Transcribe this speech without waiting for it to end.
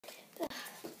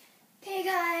Hey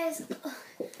guys,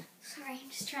 sorry, I'm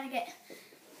just trying to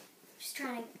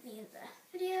be in the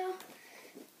video.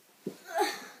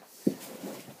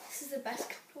 This is the best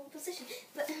comfortable position,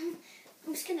 but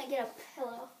I'm just gonna get a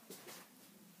pillow.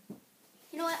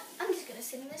 You know what? I'm just gonna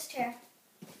sit in this chair,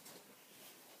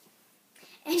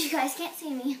 and you guys can't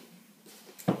see me.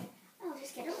 I'll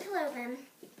just get a pillow then.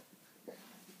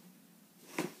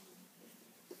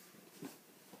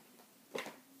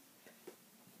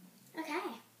 Okay,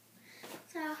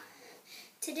 so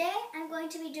today I'm going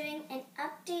to be doing an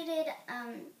updated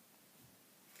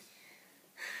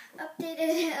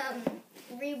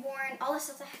reborn, all the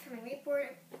stuff I have for my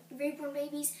reborn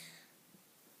babies,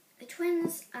 the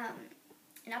twins,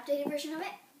 an updated version of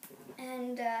it,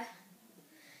 and I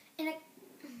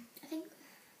think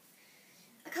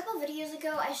a couple videos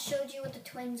ago I showed you what the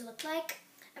twins look like.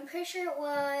 I'm pretty sure it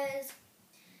was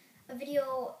a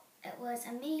video, it was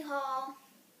a mini haul,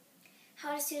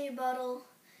 how to seal your bottle,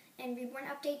 and reborn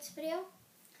updates video.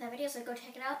 That video, so go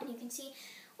check it out and you can see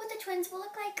what the twins will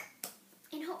look like.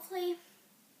 And hopefully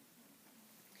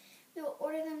we will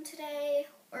order them today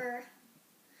or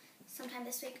sometime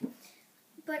this week.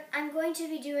 But I'm going to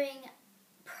be doing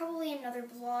probably another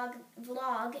vlog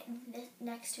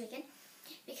next weekend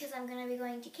because I'm going to be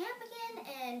going to camp again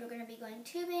and we're going to be going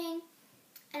tubing.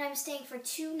 And I'm staying for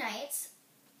 2 nights.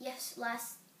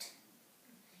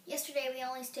 Yesterday we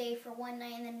only stayed for 1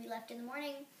 night and then we left in the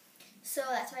morning. So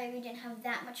that's why we didn't have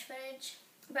that much footage.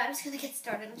 But I'm just going to get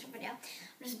started on this video.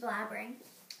 I'm just blabbering.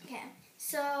 Okay,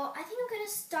 so I think I'm going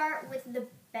to start with the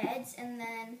beds and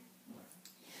then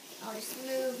I'll just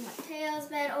move Mateo's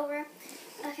bed over.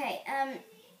 Okay,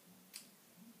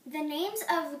 the names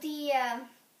of the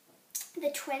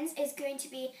twins is going to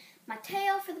be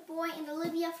Mateo for the boy and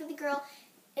Olivia for the girl.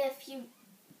 If you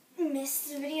missed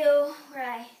the video where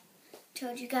I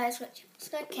told you guys what to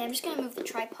expect. Okay, I'm just going to move the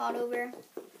tripod over.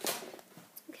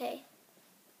 Okay.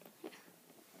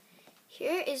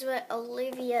 Here is what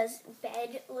Olivia's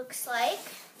bed looks like.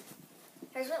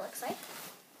 Here's what it looks like.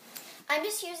 I'm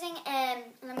just using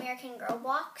an American Girl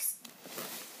box.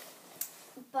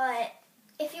 But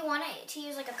if you want to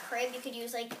use like a crib, you could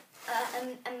use like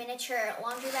a miniature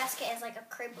laundry basket as like a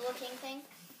crib looking thing.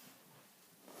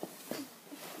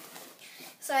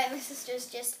 Sorry, my sister's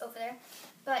just over there.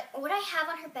 But what I have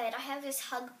on her bed, I have this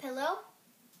hug pillow.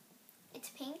 It's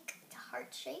pink. It's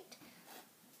heart-shaped.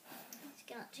 I'm just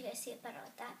gonna let you guys see it better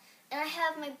like that. And I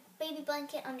have my baby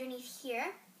blanket underneath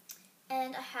here.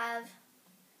 And I have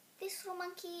this little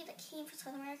monkey that came from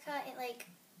South America. It like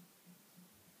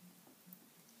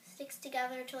sticks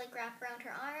together to like wrap around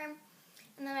her arm.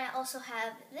 And then I also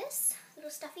have this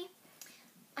little stuffy.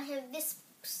 I have this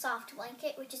soft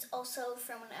blanket, which is also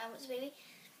from when I was a baby.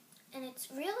 And it's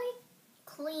really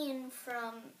clean for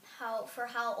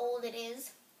how old it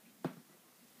is.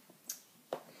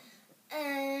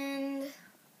 And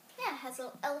yeah, it has a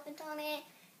little elephant on it.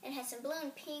 It has some blue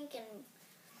and pink and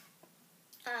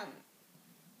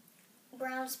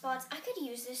brown spots. I could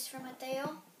use this for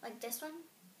Mateo, like this one.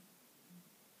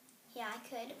 Yeah, I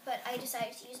could, but I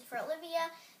decided to use it for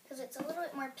Olivia because it's a little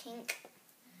bit more pink.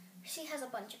 She has a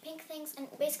bunch of pink things, and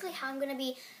basically how I'm going to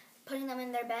be putting them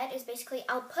in their bed is basically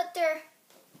I'll put their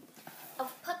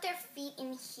feet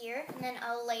in here, and then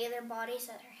I'll lay their body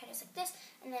so that her head is like this,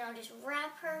 and then I'll just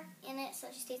wrap her in it so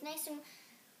she stays nice and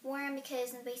warm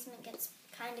because the basement gets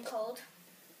kind of cold.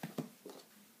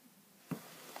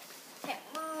 Okay,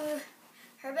 move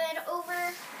her bed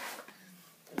over.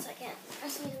 1 second. I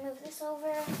just need to move this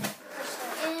over. Push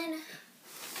that in.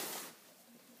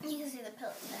 You can see the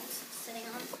pillow that's sitting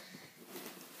on.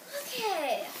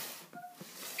 Okay.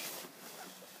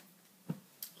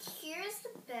 Here's the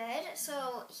bed.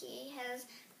 So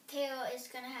Theo is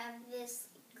going to have this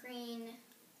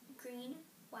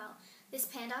this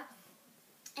panda.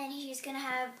 And he's going to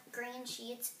have green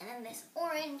sheets and then this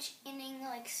orange inning,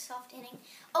 like soft inning.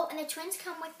 Oh, and the twins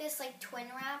come with this like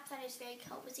twin wrap that is very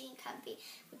cozy and comfy,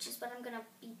 which is what I'm going to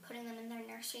be putting them in their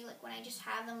nursery, like when I just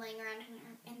have them laying around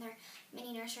in their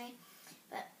mini nursery.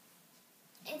 But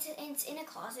it's in a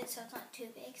closet, so it's not too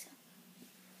big, so.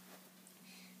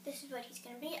 This is what he's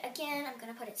going to be. Again, I'm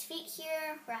going to put his feet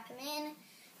here, wrap him in.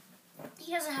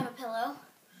 He doesn't have a pillow,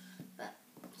 but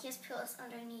he has pillows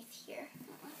underneath here.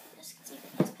 Just see if he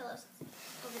has pillows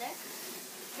over there.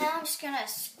 Now I'm just going to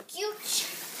scooch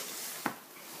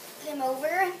him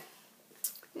over.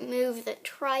 Move the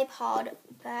tripod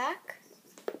back.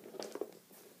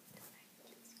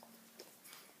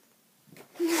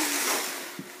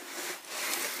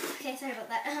 Okay, sorry about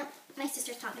that. My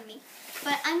sister's talking to me.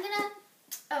 But I'm going to...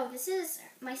 Oh, this is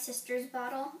my sister's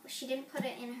bottle. She didn't put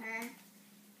it in her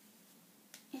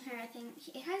Here, I think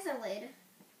it has a lid.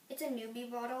 It's a newbie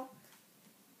bottle.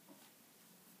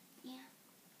 Yeah.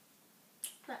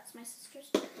 That's my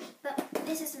sister's. But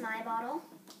this is my bottle.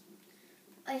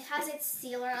 It has its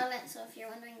sealer on it, so if you're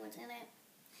wondering what's in it.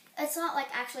 It's not like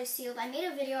actually sealed. I made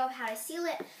a video of how to seal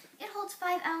it. It holds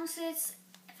 5 ounces.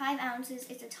 5 ounces.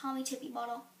 It's a Tommy Tippy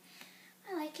bottle.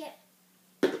 I like it.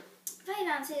 5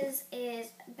 ounces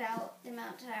is about the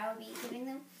amount that I will be giving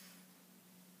them.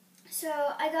 So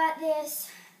I got this.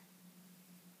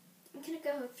 I'm going to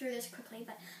go through this quickly,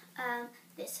 but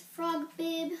this frog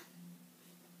bib.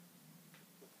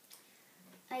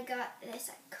 I got this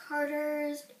at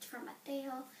Carter's. It's from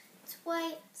Mateo. It's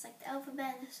white. It's like the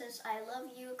alphabet. It says I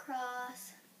love you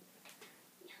across.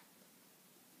 Yeah.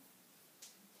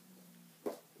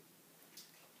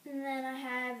 And then I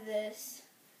have this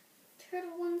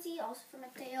turtle onesie, also from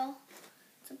Mateo.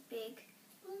 It's a big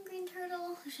blue and green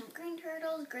turtle. There's some green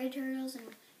turtles, gray turtles,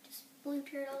 and just blue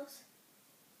turtles.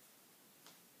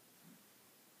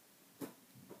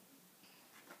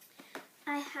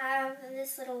 I have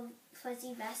this little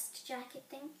fuzzy vest jacket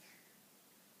thing.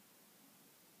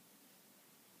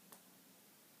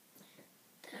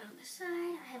 That on the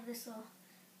side. I have this little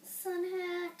sun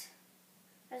hat.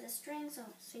 Has a string so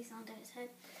it stays onto his head.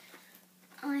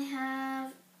 I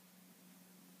have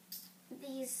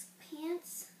these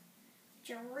pants,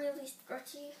 which are really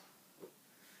stretchy.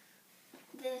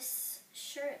 This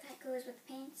shirt that goes with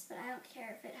the pants, but I don't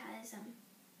care if it has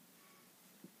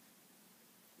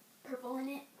purple in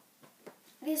it.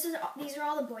 These are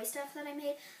all the boy stuff that I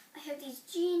made. I have these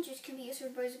jeans, which can be used for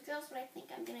boys and girls, but I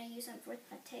think I'm going to use them for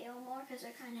Mateo more because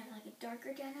they're kind of like a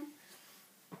darker denim.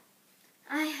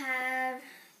 I have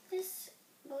this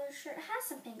blue shirt. It has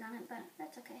some pink on it, but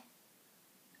that's okay.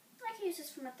 I can use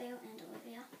this for Mateo and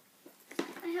Olivia.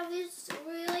 I have these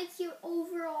really cute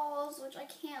overalls, which I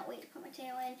can't wait to put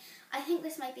Mateo in. I think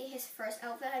this might be his first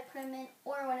outfit I put him in,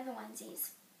 or one of the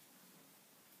onesies.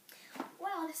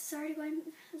 Wow, this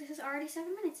is already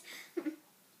 7 minutes.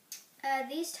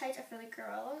 These tights are for the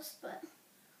girls, but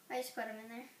I just put them in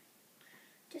there,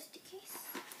 just in case.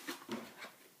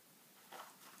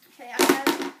 Okay, I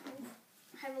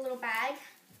have a little bag.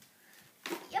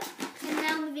 Yep, and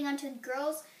now moving on to the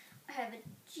girls. I have a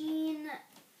jean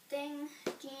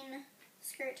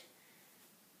skirt,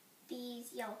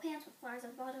 these yellow pants with flowers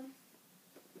at the bottom,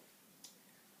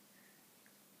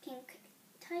 pink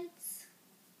tights,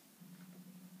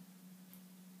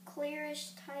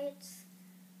 clearish tights,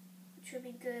 which would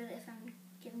be good if I'm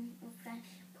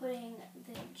putting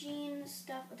the jean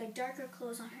stuff, the darker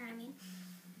clothes on her, I mean.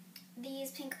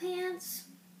 These pink pants,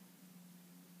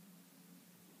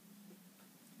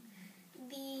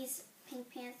 these pink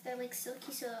pants, they're like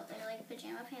silky, so they're like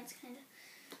pajama pants kind of.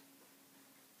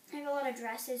 I have a lot of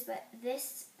dresses, but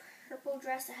this purple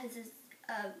dress that has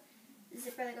a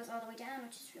zipper that goes all the way down,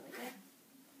 which is really good.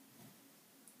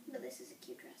 But this is a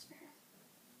cute dress for her.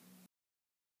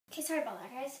 Okay, sorry about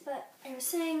that, guys, but I was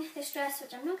saying this dress,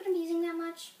 which I'm not going to be using that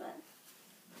much, but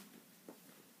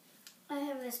I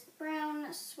have this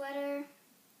brown sweater,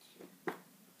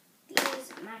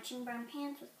 these matching brown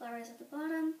pants with flowers at the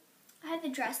bottom. I have the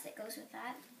dress that goes with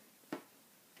that.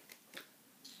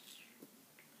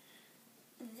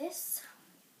 This,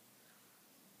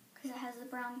 because it has the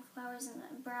brown flowers and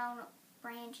the brown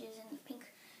branches and the pink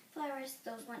flowers,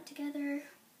 those went together.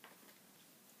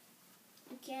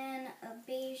 Again, a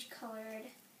beige colored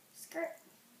skirt.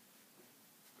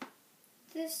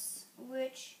 This,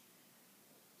 which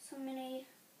some mini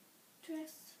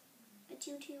dress, a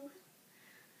tutu.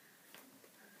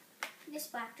 This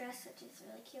black dress, which is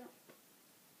really cute.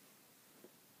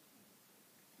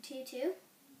 Tutu.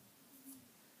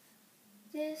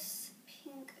 This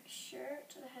pink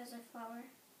shirt that has a flower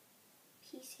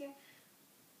piece here.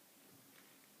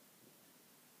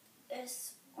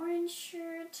 This orange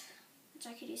shirt, which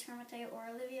I could use for Mateo or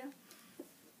Olivia.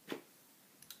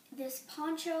 This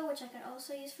poncho, which I could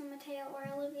also use for Mateo or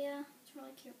Olivia. It's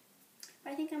really cute.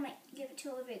 But I think I might give it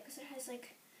to Olivia because it has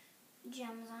like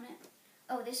gems on it.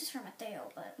 Oh, this is for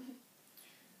Mateo, but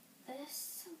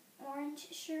this orange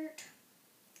shirt,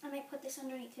 I might put this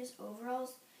underneath his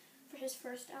overalls for his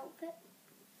first outfit.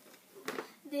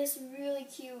 This really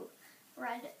cute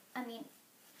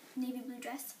navy blue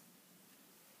dress.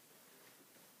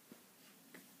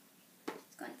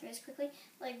 Just going through this quickly.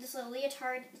 Like this little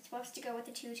leotard, it's supposed to go with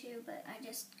the tutu, but I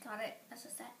just got it as a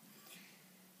set.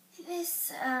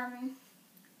 This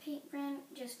paint brand,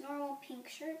 just normal pink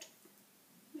shirt,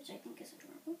 which I think is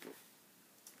adorable.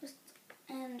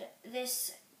 And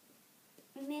this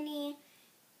mini,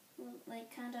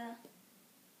 like kind of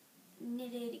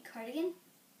knitted cardigan,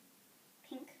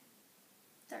 pink,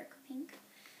 dark pink.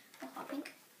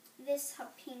 this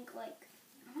hot pink, like,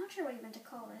 I'm not sure what even to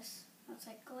call this. It's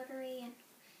like glittery and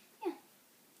yeah.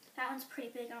 That one's pretty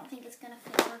big. I don't think it's going to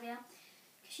fit Olivia.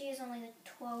 She is only the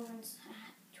 12 and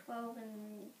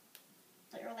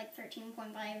or like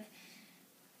 13.5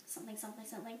 something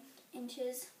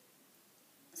inches.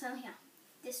 So yeah,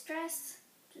 this dress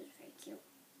is very cute.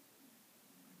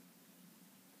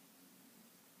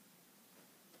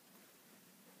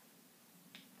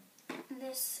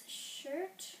 This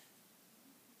shirt,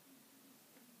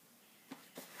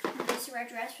 this red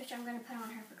dress, which I'm going to put on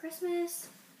her for Christmas,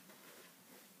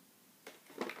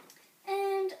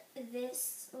 and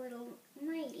this little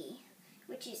nightie,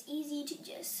 which is easy to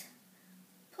just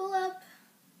pull up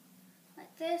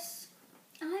like this.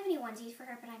 I don't have any onesies for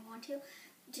her, but I want to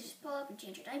just pull up and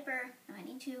change her diaper if I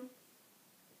need to.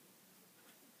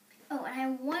 Oh, and I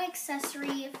have one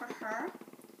accessory for her.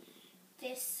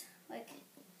 This, like,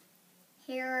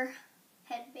 hair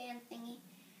headband thingy.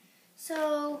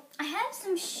 So, I have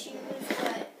some shoes,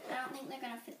 but I don't think they're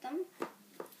going to fit them.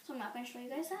 So, I'm not going to show you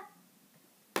guys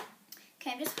that.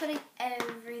 Okay, I'm just putting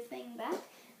everything back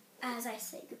as I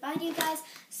say goodbye to you guys.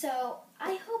 So,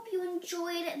 I hope you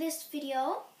enjoyed this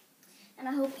video. And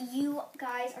I hope you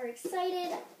guys are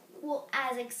excited. Well,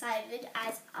 as excited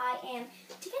as I am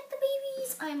to get the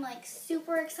babies. I'm like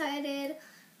super excited.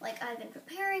 Like I've been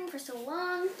preparing for so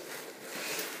long.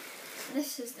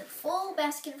 This is the full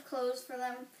basket of clothes for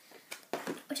them,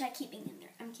 which I'm keeping in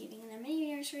their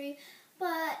mini nursery.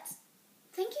 But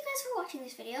thank you guys for watching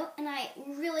this video, and I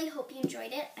really hope you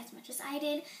enjoyed it as much as I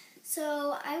did.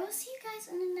 So I will see you guys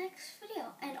in the next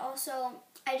video. And also,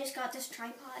 I just got this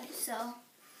tripod, so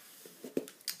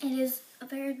it is a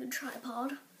very good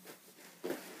tripod.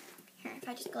 Here, if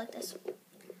I just go like this,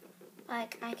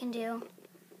 like I can do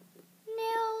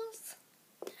nails,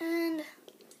 and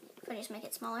if I just make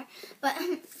it smaller. But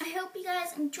I hope you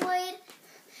guys enjoyed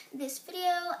this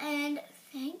video, and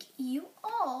thank you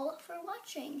all for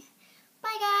watching.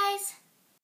 Bye, guys.